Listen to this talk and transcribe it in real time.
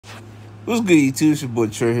What's good, YouTube? It's your boy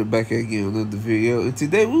Trey here back again on another video. And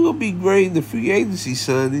today we're going to be grading the free agency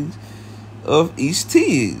signings of each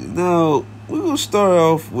team. Now, we're going to start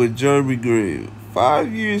off with Jeremy Grant.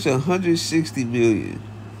 5 years, $160 million.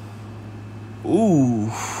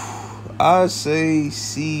 Ooh, I say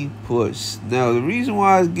C plus. Now, the reason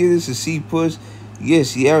why I give this a C plus,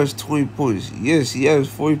 yes, he averaged 20 points. Yes, he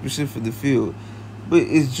averaged 40% from the field. But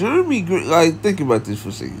is Jeremy Grant, like, think about this for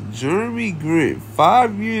a second. Jeremy Grant,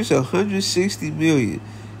 5 years, $160 million.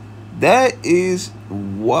 That is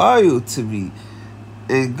wild to me.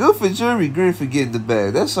 And good for Jeremy Grant for getting the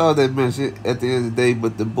bag. That's all that matters at the end of the day.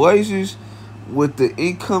 But the Blazers, with the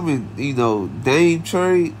incoming, Dame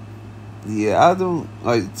trade, yeah, I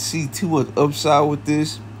don't see too much upside with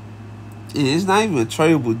this. And it's not even a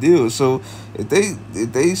tradable deal. So if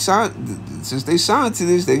they sign, since they signed to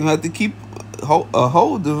this, they're gonna have to keep a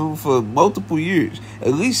hold of him for multiple years,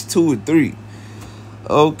 at least 2 or 3.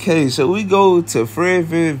 Okay, so we go to Fred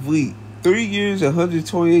VanVleet, 3 years,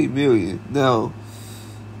 $128 million. Now,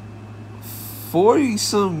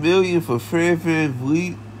 40-some million for Fred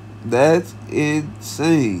VanVleet, that's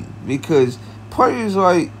insane, because players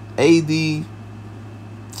like AD,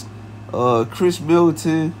 Chris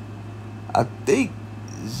Middleton, I think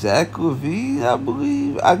Zach LaVine, I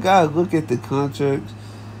believe. I gotta look at the contracts.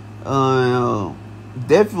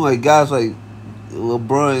 Definitely guys like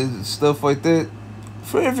LeBron and stuff like that.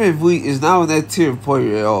 Fred VanVleet is not on that tier of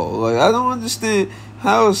player at all. Like, I don't understand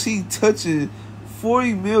how is he touching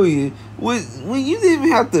 $40 million when you didn't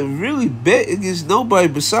even have to really bet against nobody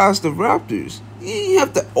besides the Raptors. You didn't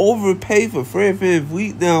have to overpay for Fred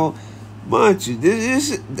VanVleet. Now, mind you,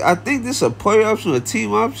 I think this is a player option, a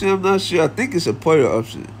team option. I'm not sure. I think it's a player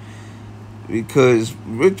option. Because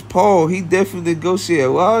Rich Paul, he definitely negotiated a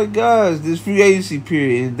lot of guys this free agency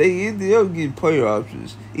period, and they ended up getting player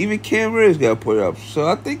options. Even Cam Reddish got player options, so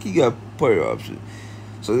I think he got player option.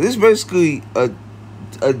 So this is basically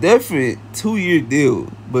a definite 2-year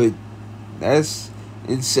deal, but that's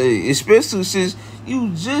insane, especially since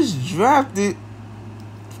you just drafted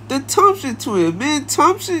the Thompson twin. Man,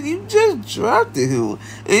 Thompson, you just drafted him, and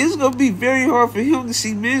it's gonna be very hard for him to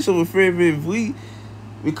see minutes over Fred VanVleet.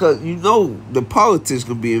 Because the politics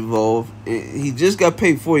gonna be involved, and he just got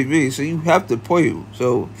paid $40 million, so you have to play him.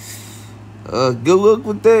 So, good luck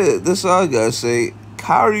with that. That's all I gotta say.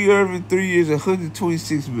 Kyrie Irving, 3 years,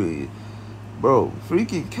 $126 million. Bro,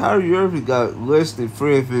 freaking Kyrie Irving got less than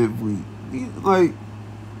Fred VanVleet.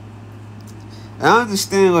 I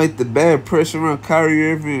understand the bad pressure around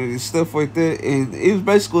Kyrie Irving and stuff like that, and it was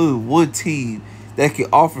basically one team that could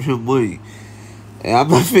offer him money. And I'm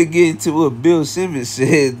not going to get into what Bill Simmons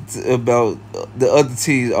said about the other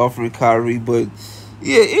teams offering Kyrie. But,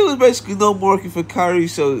 yeah, it was basically no market for Kyrie.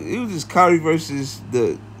 So, it was just Kyrie versus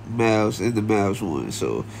the Mavs, and the Mavs won.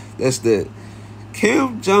 So, that's that.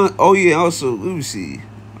 Cam Johnson. Oh, yeah, also, let me see.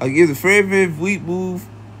 I give the Fred VanVleet move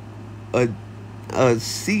a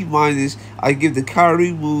C minus. I give the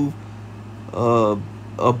Kyrie move a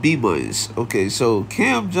B minus. Okay, so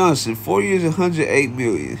Cam Johnson, 4 years, $108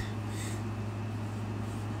 million.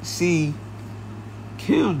 See,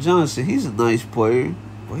 Cam Johnson, he's a nice player,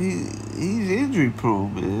 but he's injury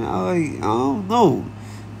prone, man. I don't know.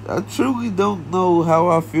 I truly don't know how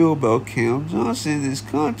I feel about Cam Johnson in this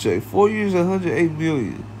contract. 4 years, $108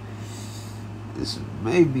 million. This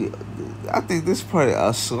I think this is probably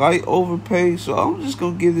a slight overpay, so I'm just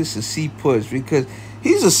gonna give this a C plus because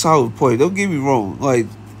he's a solid player. Don't get me wrong.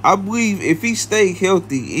 I believe if he stayed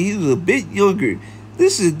healthy and he was a bit younger,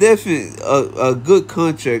 this is definitely a good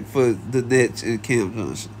contract for the Nets and Cam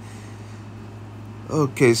Johnson.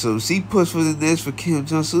 Okay, so C plus for the Nets for Cam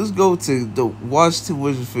Johnson. Let's go to the Washington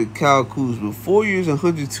Wizards for Kyle Kuzma. 4 years,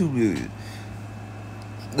 $102 million.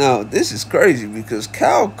 Now, this is crazy because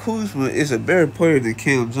Kyle Kuzma is a better player than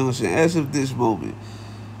Cam Johnson as of this moment.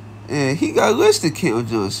 And he got less than Cam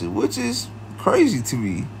Johnson, which is crazy to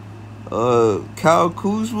me. Kyle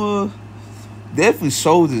Kuzma definitely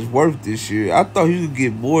sold his worth this year. I thought he was going to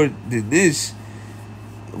get more than this.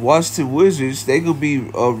 Washington Wizards, they're going to be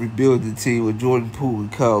a rebuilding team with Jordan Poole and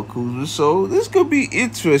Kyle Kuzma. So this could be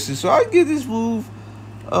interesting. So I give this move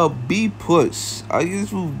a B plus.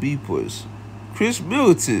 B plus. Chris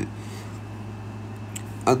Middleton,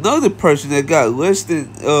 another person that got less than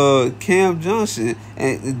Cam Johnson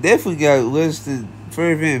and definitely got less than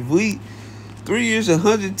Fred VanVleet. 3 years,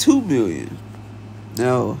 $102 million.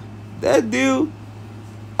 Now, that deal,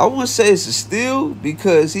 I wouldn't say it's a steal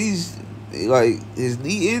because he's his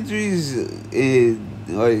knee injuries and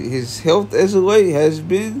his health as of late has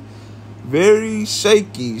been very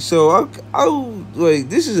shaky. So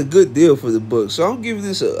this is a good deal for the Bucks. So I'm giving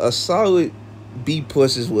this a solid B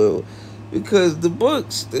plus as well. because the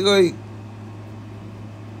Bucks, they like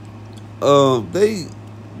they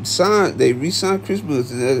they re-signed Chris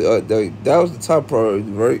Middleton. That was the top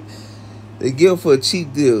priority, right? They get him for a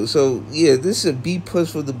cheap deal. So yeah, this is a B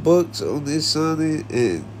plus for the Bucks on this signing,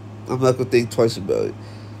 and I'm not gonna think twice about it.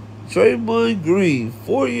 Draymond Green,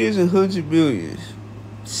 4 years and 100 million.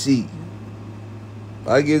 C.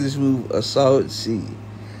 I give this move a solid C.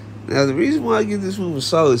 Now the reason why I give this move a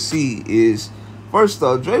solid C is, first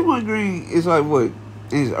off, Draymond Green is like what,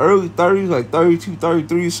 in his early 30s, like 32,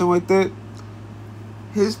 33, or something like that.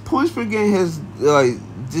 His points per game has like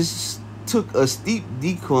just took a steep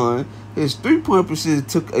decline. His 3-point percentage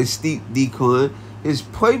took a steep decline. His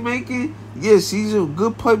playmaking, yes, he's a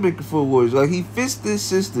good playmaker for the Warriors. Like, he fits this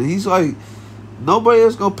system. He's like, nobody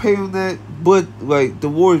else gonna pay him that, but like the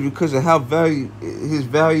Warriors, because of how his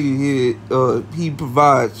value he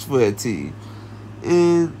provides for that team.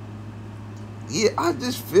 And yeah, I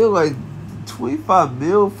just feel like 25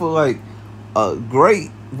 mil for like a great,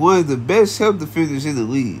 one of the best help defenders in the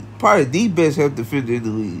league, probably the best help defender in the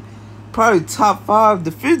league, probably top 5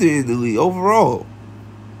 defender in the league overall.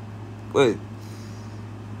 But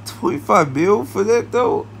 25 mil for that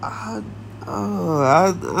though, I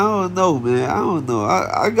don't know, man. I don't know.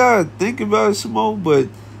 I gotta think about it some more, but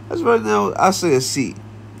as right now, I say a C.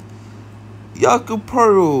 Jakob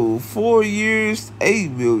Pearl, 4 years,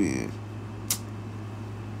 8 million.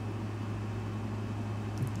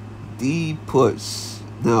 D plus.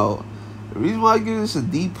 Now, the reason why I give this a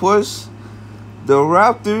D plus, the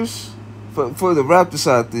Raptors, for the Raptor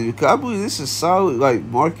side of things, because I believe this is solid like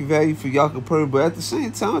market value for Jakob Pearl, but at the same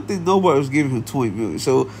time, I think nobody was giving him 20 million.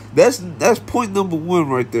 So that's point number 1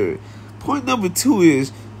 right there. Point number 2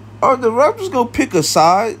 is, are the Raptors gonna pick a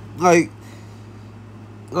side? Like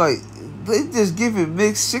they just giving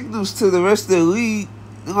mixed signals to the rest of the league.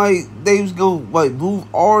 Like they was gonna like move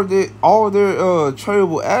all their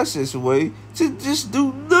tradable assets away to just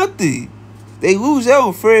do nothing. They lose out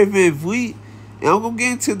on Fred VanVleet, and I'm gonna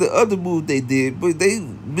get into the other move they did, but they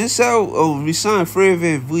miss out on resigning Fred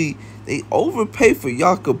VanVleet. They overpay for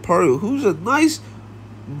Jakob Pearl, who's a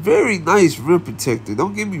very nice rim protector.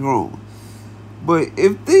 Don't get me wrong, but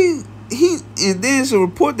if and there's a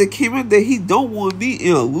report that came in that he don't want to be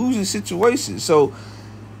in a losing situation. So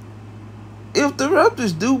if the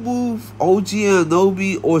Raptors do move OG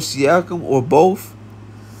Anunoby or Siakam or both,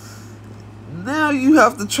 now you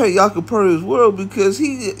have to trade Jakob Pearl as well, because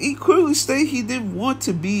he clearly stated he didn't want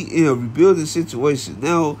to be in a rebuilding situation.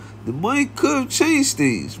 Now, the money could have changed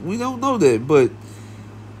things. We don't know that, but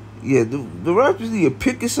yeah, the Raptors need to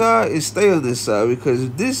pick a side and stay on this side, because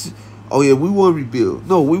if this, oh yeah, we want to rebuild.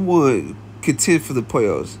 No, we want to contend for the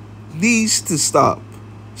playoffs. Needs to stop.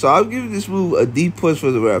 So I'm giving this move a D plus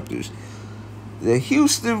for the Raptors. The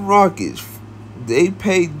Houston Rockets, they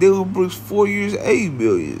paid Dillon Brooks 4 years, $8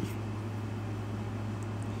 million.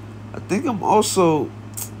 I think I'm also,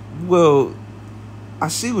 well, I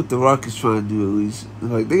see what the Rockets trying to do at least.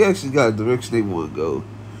 Like, they actually got a direction they want to go.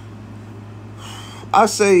 I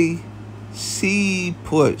say C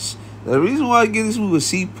plus. The reason why I give this move a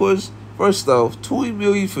C plus, first off, $20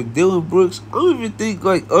 million for Dillon Brooks. I don't even think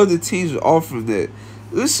like other teams are offering that.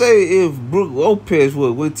 Let's say if Brook Lopez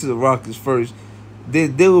would went to the Rockets first,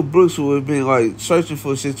 then Dillon Brooks would have been like searching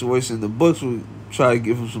for a situation. The Bucks would try to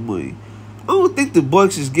give him some money. I don't think the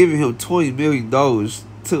Bucks is giving him $20 million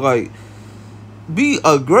to like be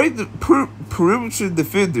a great perimeter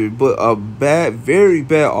defender, but a very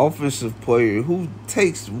bad offensive player who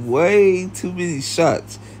takes way too many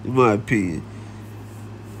shots, in my opinion.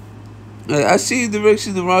 Like, I see the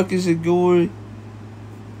direction the Rockets are going.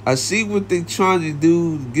 I see what they're trying to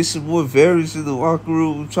do, get some more veterans in the locker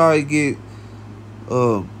room, trying to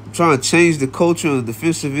change the culture on the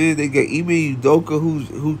defensive end. They got Ime Udoka,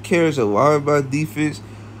 who cares a lot about defense.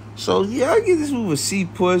 So yeah, I give this move a C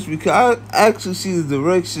plus, because I actually see the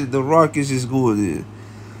direction the Rockets is going in.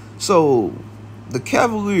 So the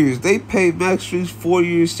Cavaliers, they paid Max Strus 4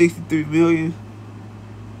 years, $63 million.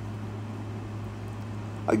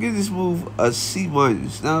 I give this move a C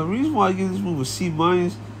minus. Now the reason why I give this move a C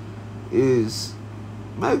minus is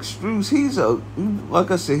Max Strus,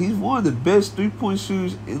 like I said, he's one of the best 3-point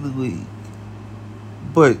shooters in the league.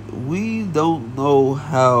 But we don't know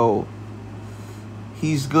how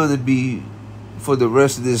he's gonna be for the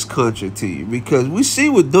rest of this contract team, because we see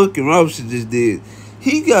what Duncan Robinson just did.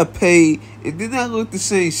 He got paid and did not look the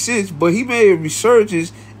same since, but he made a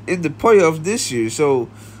resurgence in the playoffs this year. So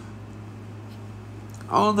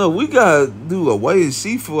I don't know. We gotta do a wait and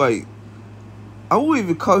see for like, I won't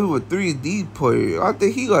even call him a 3-and-D player. I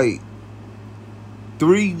think he like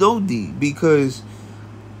 3 no D, because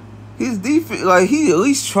his defense, like he at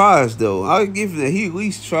least tries though. I'll give him that he at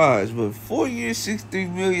least tries. But 4 years, 63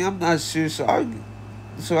 million, I'm not sure.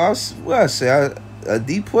 What I say, a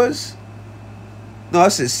D plus. No, I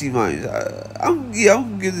said C minus. I'm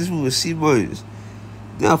gonna give this movie a C minus.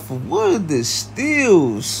 Now for one of the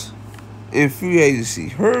steals in free agency,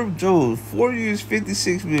 Herb Jones, 4 years,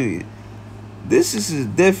 56 million. This is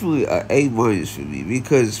definitely an A minus for me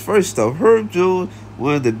because first off, Herb Jones,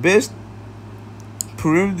 one of the best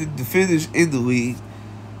perimeter defenders in the league.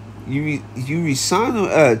 You resign him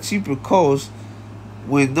at a cheaper cost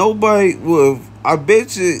when nobody. Well, I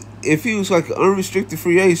bet you if he was like an unrestricted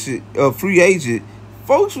free agent,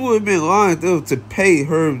 folks would have been lined up to pay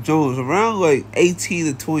Herb Jones around like 18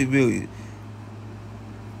 to 20 million.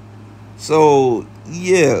 So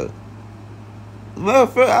yeah, matter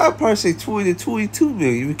of fact, I'd probably say 20 to 22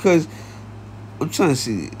 million because I'm trying to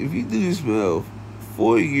see if you do this math.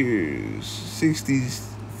 4 years,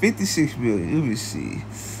 56 million. Let me see.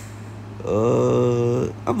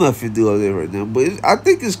 I'm not finna do all that right now, but I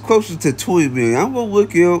think it's closer to 20 million. I'm gonna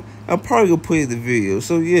look it up. I'm probably gonna put it in the video.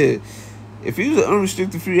 So yeah, if he was an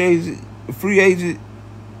unrestricted free agent,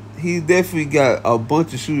 he definitely got a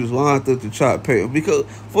bunch of shooters lined up to try to pay him. Because,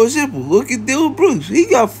 for example, look at Dylan Brooks. He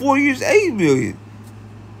got 4 years, 8 million.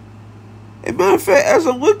 And matter of fact, as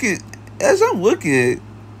I'm looking at,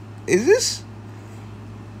 is this?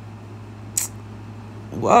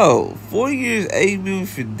 Wow, 4 years, 8 million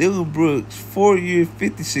for Dylan Brooks. 4 years,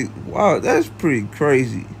 56. Wow, that's pretty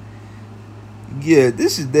crazy. Yeah,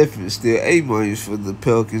 this is definitely still A minus for the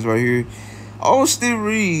Pelicans right here. Austin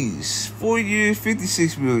Reeves, 4 years,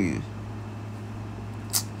 56 million.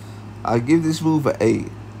 I give this move an A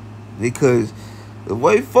because the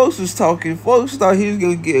way folks was talking, folks thought he was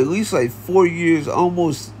gonna get at least like 4 years,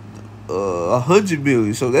 almost 100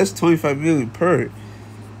 million. So that's 25 million per.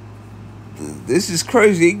 This is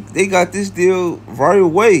crazy. They got this deal right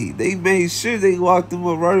away. They made sure they locked him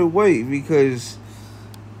up right away because,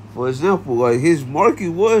 for example, like his market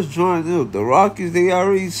was drying up. The Rockets, they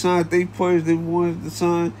already signed their players they wanted to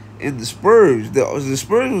sign, and the Spurs. The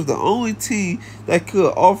Spurs was the only team that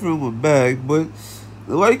could offer him a bag, but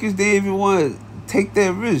the Lakers didn't even want to take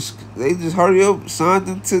that risk. They just hurry up, signed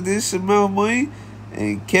him to this amount of money,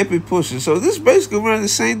 and kept it pushing. So this basically around the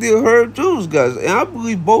same deal Herb Jones got, and I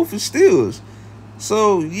believe both is steals.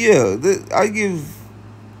 So yeah, I give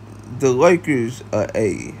the Lakers a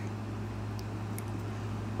A.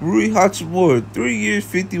 Rui Hachimura, 3 years,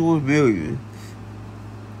 51 million.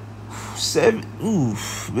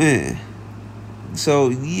 Oof, man. So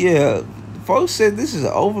yeah, folks said this is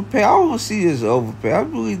an overpay. I don't see this as an overpay. I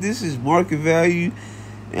believe this is market value,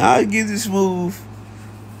 and I give this move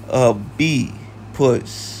a B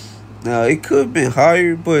plus. Now it could have been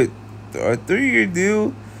higher, but a 3-year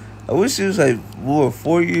deal. I wish it was like more a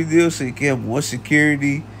 4-year deal so you can have more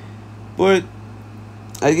security. But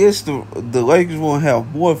I guess the Lakers want to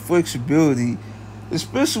have more flexibility,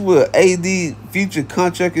 especially with AD future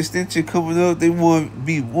contract extension coming up. They want to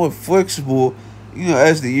be more flexible,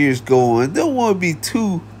 as the years go on. They don't want to be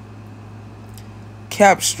too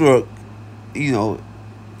cap struck,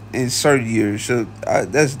 in certain years. So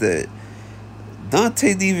that's that.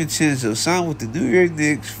 Dante DiVincenzo signed with the New York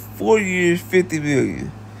Knicks, 4 years, 50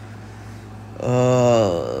 million.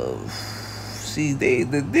 See,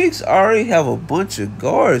 the Knicks already have a bunch of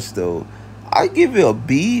guards though. I give it a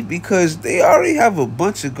B because they already have a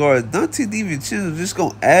bunch of guards. Dante DiVincenzo just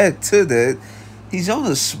gonna add to that. He's on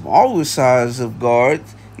the smaller size of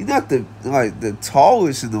guards. He's not the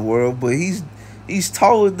tallest in the world, but he's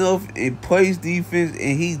tall enough and plays defense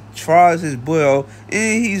and he tries his butt off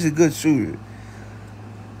and he's a good shooter.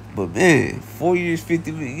 But man, 4 years,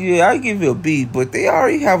 50 million. Yeah, I give it a B, but they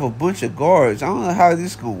already have a bunch of guards. I don't know how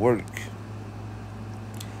this gonna work.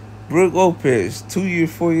 Brook Lopez, 2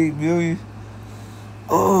 years, 48 million.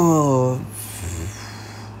 Oh,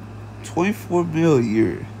 24 mil a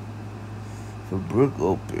year for Brook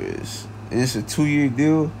Lopez. And it's a 2-year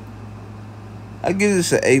deal. I give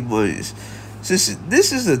this an A minus. Since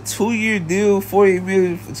this is a 2-year deal, 48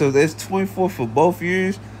 million, so that's 24 for both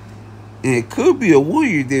years. And it could be a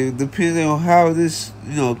 1-year deal depending on how this,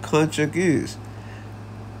 contract is.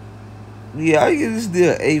 Yeah, I give this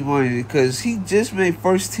deal A minus because he just made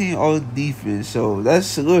first team all defense. So that's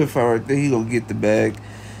solidified right there. He gonna get the bag.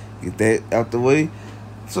 Get that out the way.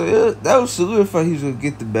 So yeah, that was solidified he's gonna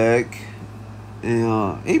get the bag.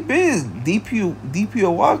 And he been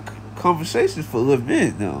DPOY conversations for a little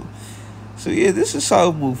bit now. So yeah, this is a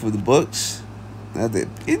solid move for the Bucks. Now the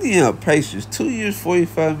Indiana Pacers, 2 years,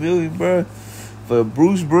 45 million, bro, for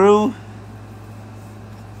Bruce Brown.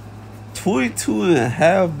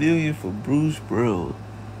 22.5 million for Bruce Brown.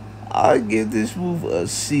 I give this move a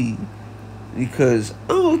C because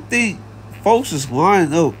I don't think folks is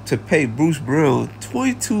lining up to pay Bruce Brown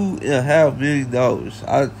 $22.5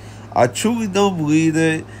 million. I truly don't believe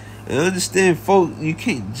that. And I understand, folks, you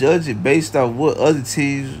can't judge it based on what other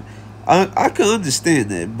teams. I can understand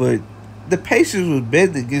that, but the Pacers was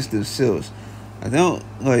betting against themselves. I don't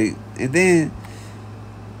like, and then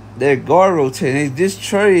their guard rotation. They just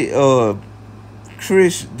trade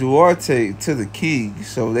Chris Duarte to the Kings,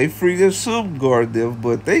 so they freed up some guard depth,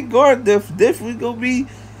 but they guard depth definitely gonna be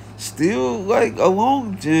still like a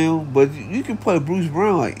long jam. But you can play Bruce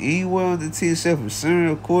Brown like anywhere on the team except for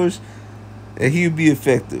center, of course, and he'll be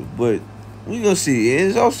effective. But we gonna see.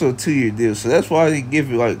 It's also a 2-year deal, so that's why I didn't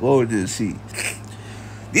give it like lower than a C.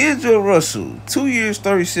 D'Angelo Russell, 2 years,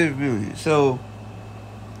 $37 million. So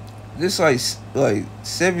this like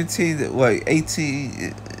 17, like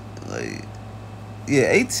 18, like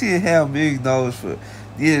yeah, $18.5 million for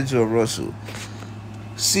D'Angelo Russell.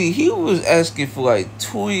 See, he was asking for like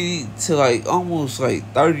 20 to like almost like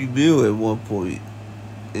 30 mil at one point,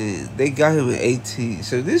 and they got him at 18.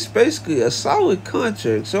 So this is basically a solid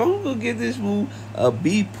contract. So I'm gonna give this move a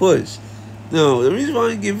B plus. No, the reason why I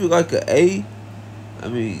didn't give it like an A, I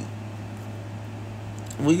mean,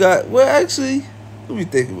 we got, well, actually, let me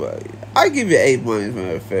think about it. I give it A minus,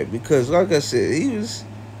 matter of fact, because like I said,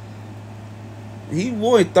 he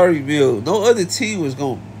won 30 mil. No other team was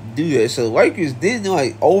gonna do that. So Lakers didn't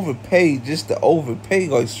like overpay just to overpay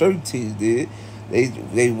like certain teams did.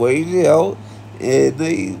 They waited it out, and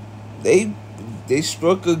they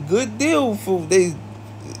struck a good deal for they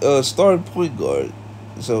starting point guard.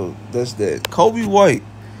 So that's that. Kobe White,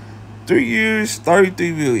 3 years,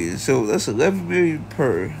 $33 million. So that's $11 million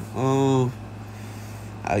per.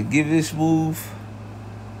 I give this move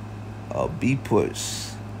a B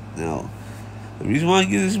plus. Now, the reason why I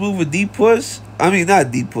give this move a D plus, I mean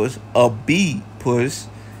not D plus, a B plus,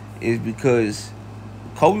 is because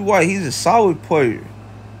Kobe White, he's a solid player.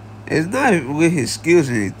 It's not with his skills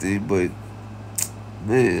or anything, but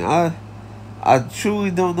man, I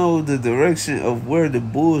truly don't know the direction of where the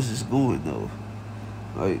Bulls is going though.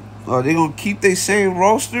 Like, are they gonna keep their same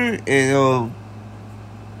roster and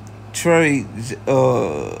trade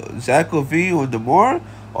Zach LaVine or DeMar,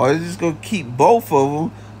 or are they just gonna keep both of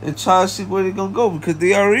them and try to see where they're gonna go? Because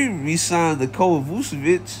they already re-signed Nikola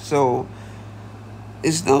Vucevic, so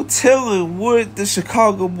it's no telling what the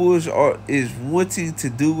Chicago Bulls is wanting to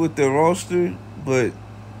do with their roster. But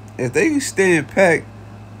if they can stand packed,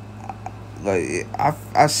 like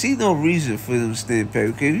I see no reason for them to stand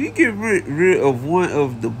packed. Okay, if you get rid of one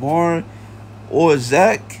of DeMar or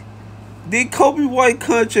Zach, then Kobe White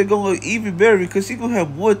contract gonna look even better because he gonna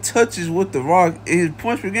have more touches with the Rock and his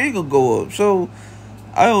points per game gonna go up. So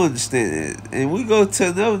I don't understand that. And we go to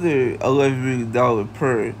another $11 million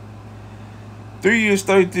per. 3 years,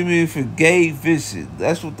 $33 million for Gabe Vincent.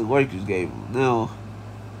 That's what the Lakers gave him. Now,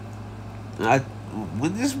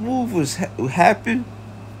 when this move happened,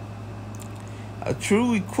 I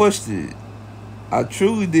truly questioned it. I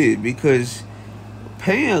truly did, because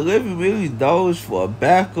paying $11 million for a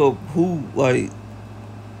backup who, like,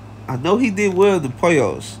 I know he did well in the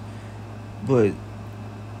playoffs, but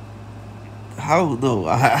I don't know.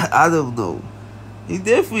 I don't know. He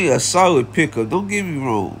definitely a solid pickup. Don't get me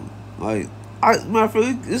wrong. Like, matter of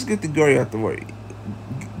fact, let's get the grade out the way.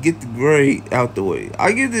 Get the grade out the way.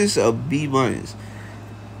 I give this a B minus.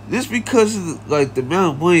 Just because of the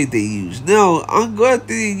amount of money they use. Now, I'm glad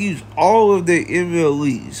they didn't use all of their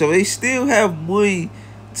MLE. So they still have money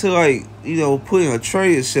to put in a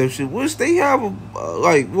trade exception. Once they have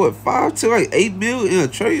 5 to 8 mil in a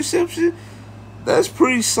trade exception, that's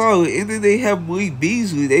pretty solid. And then they have Malik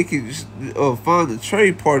Beasley they can just, find a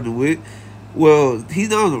trade partner with. Well, he's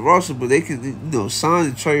not on the roster, but they can sign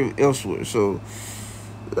and trade him elsewhere. So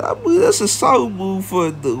I believe that's a solid move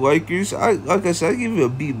for the Lakers. Like I said, I give it a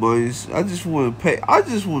B minus. I just want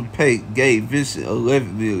to pay Gabe Vincent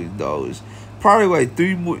 $11 million. Probably like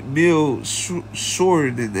 $3 million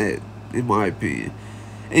shorter than that, in my opinion.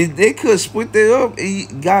 And they could split that up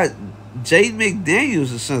and got Jay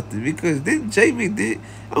McDaniels or something, because then I'm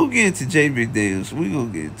getting into Jay McDaniels. We're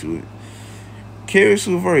gonna get into it. Caris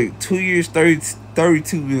LeVert, 2 years,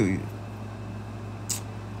 $32 million.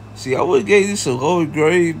 See, I would have gave this a lower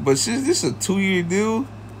grade, but since this is a 2-year deal,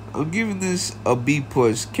 I'm giving this a B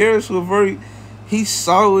plus. Caris LeVert, he's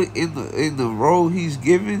solid in the role he's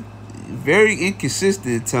given. Very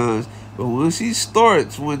inconsistent at times, but once he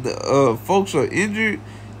starts, when the folks are injured,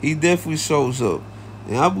 he definitely shows up.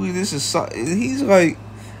 And I believe this is solid.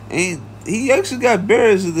 And he actually got better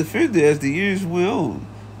as a defender as the years went on.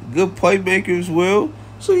 Good playmaker as well.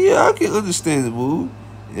 So yeah, I can understand the move.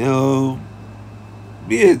 Um,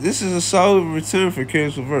 yeah, this is a solid return for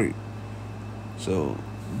Karis LeVert. So,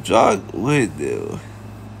 Jock Landale,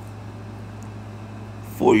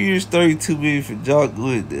 4 years, 32 million for Jock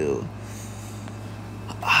Landale.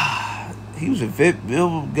 He was a vet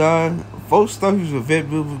minimum guy. Folks thought he was a vet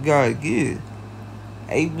minimum guy again.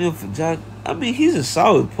 8 million for Jock. I mean, he's a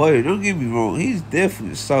solid player. Don't get me wrong. He's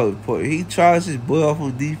definitely a solid player. He tries his butt off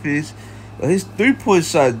on defense. His 3-point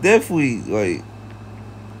shot definitely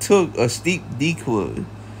took a steep decline.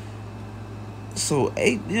 So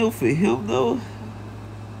 8 mil for him though.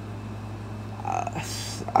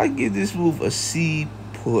 I give this move a C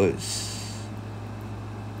plus.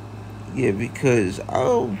 Yeah, because I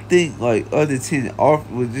don't think other teams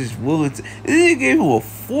were just willing to. And then they gave him a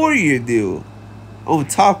 4-year deal on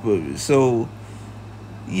top of it. So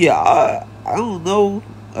yeah, I don't know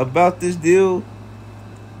about this deal.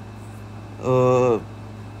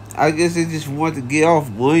 I guess they just wanted to get off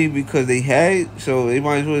money because they had, so they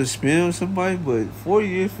might as well spend on somebody. But 4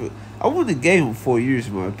 years for, I wouldn't have gave him 4 years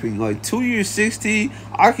in my opinion. 2 years 16,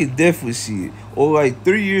 I could definitely see it. Or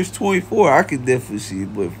 3 years 24, I could definitely see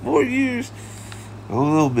it. But 4 years, I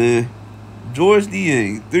don't know, man. George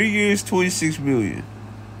Niang, 3 years, 26 million.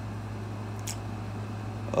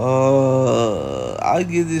 I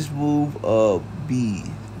give this move a B.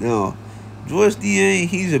 Now, George Niang,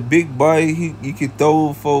 he's a big body. You can throw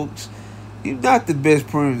him, folks. He's not the best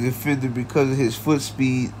perimeter defender because of his foot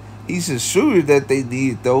speed. He's a shooter that they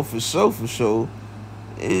need, though, for sure.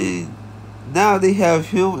 And now they have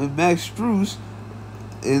him and Max Strus,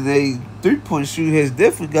 and a 3-point shooter has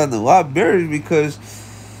definitely gotten a lot better because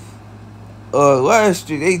last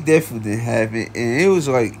year they definitely didn't have it, and it was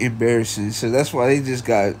embarrassing. So that's why they just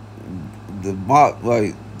got the mock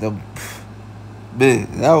the man.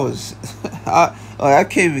 That was I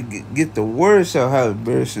can't even get the words out how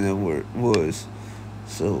embarrassing that was.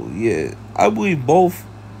 So yeah, I believe both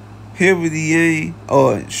him and Niang,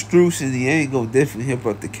 Strus and Niang gonna definitely help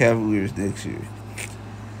out the Cavaliers next year.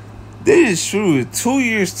 Dennis Schroeder, 2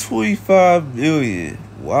 years, 25 million.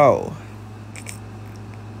 Wow.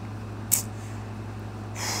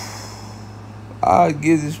 I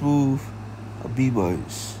give this move a B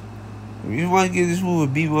minus. The reason why I give this move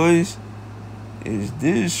a B minus is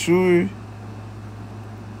Dennis Schroeder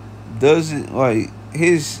doesn't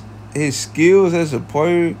his skills as a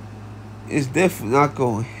player is definitely not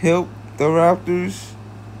gonna help the Raptors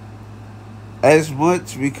as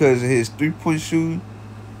much because of his 3-point shooting.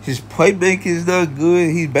 His playmaking is not good.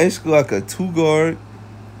 He's basically like a 2 guard.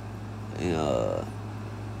 And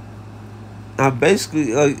I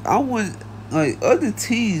basically I want other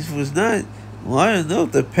teams was not lining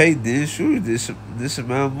up to pay Dennis Schroeder this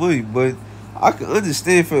amount of money, but I can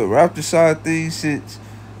understand for the Raptor side of things since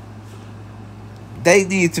they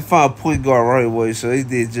needed to find a point guard right away, so they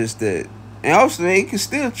did just that. And also they can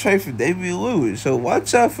still trade for Damian Lillard, so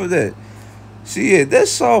watch out for that. So yeah,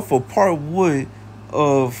 that's all for part 1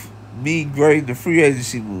 of me grading the free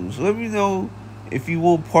agency moves. Let me know if you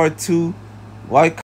want part 2. Like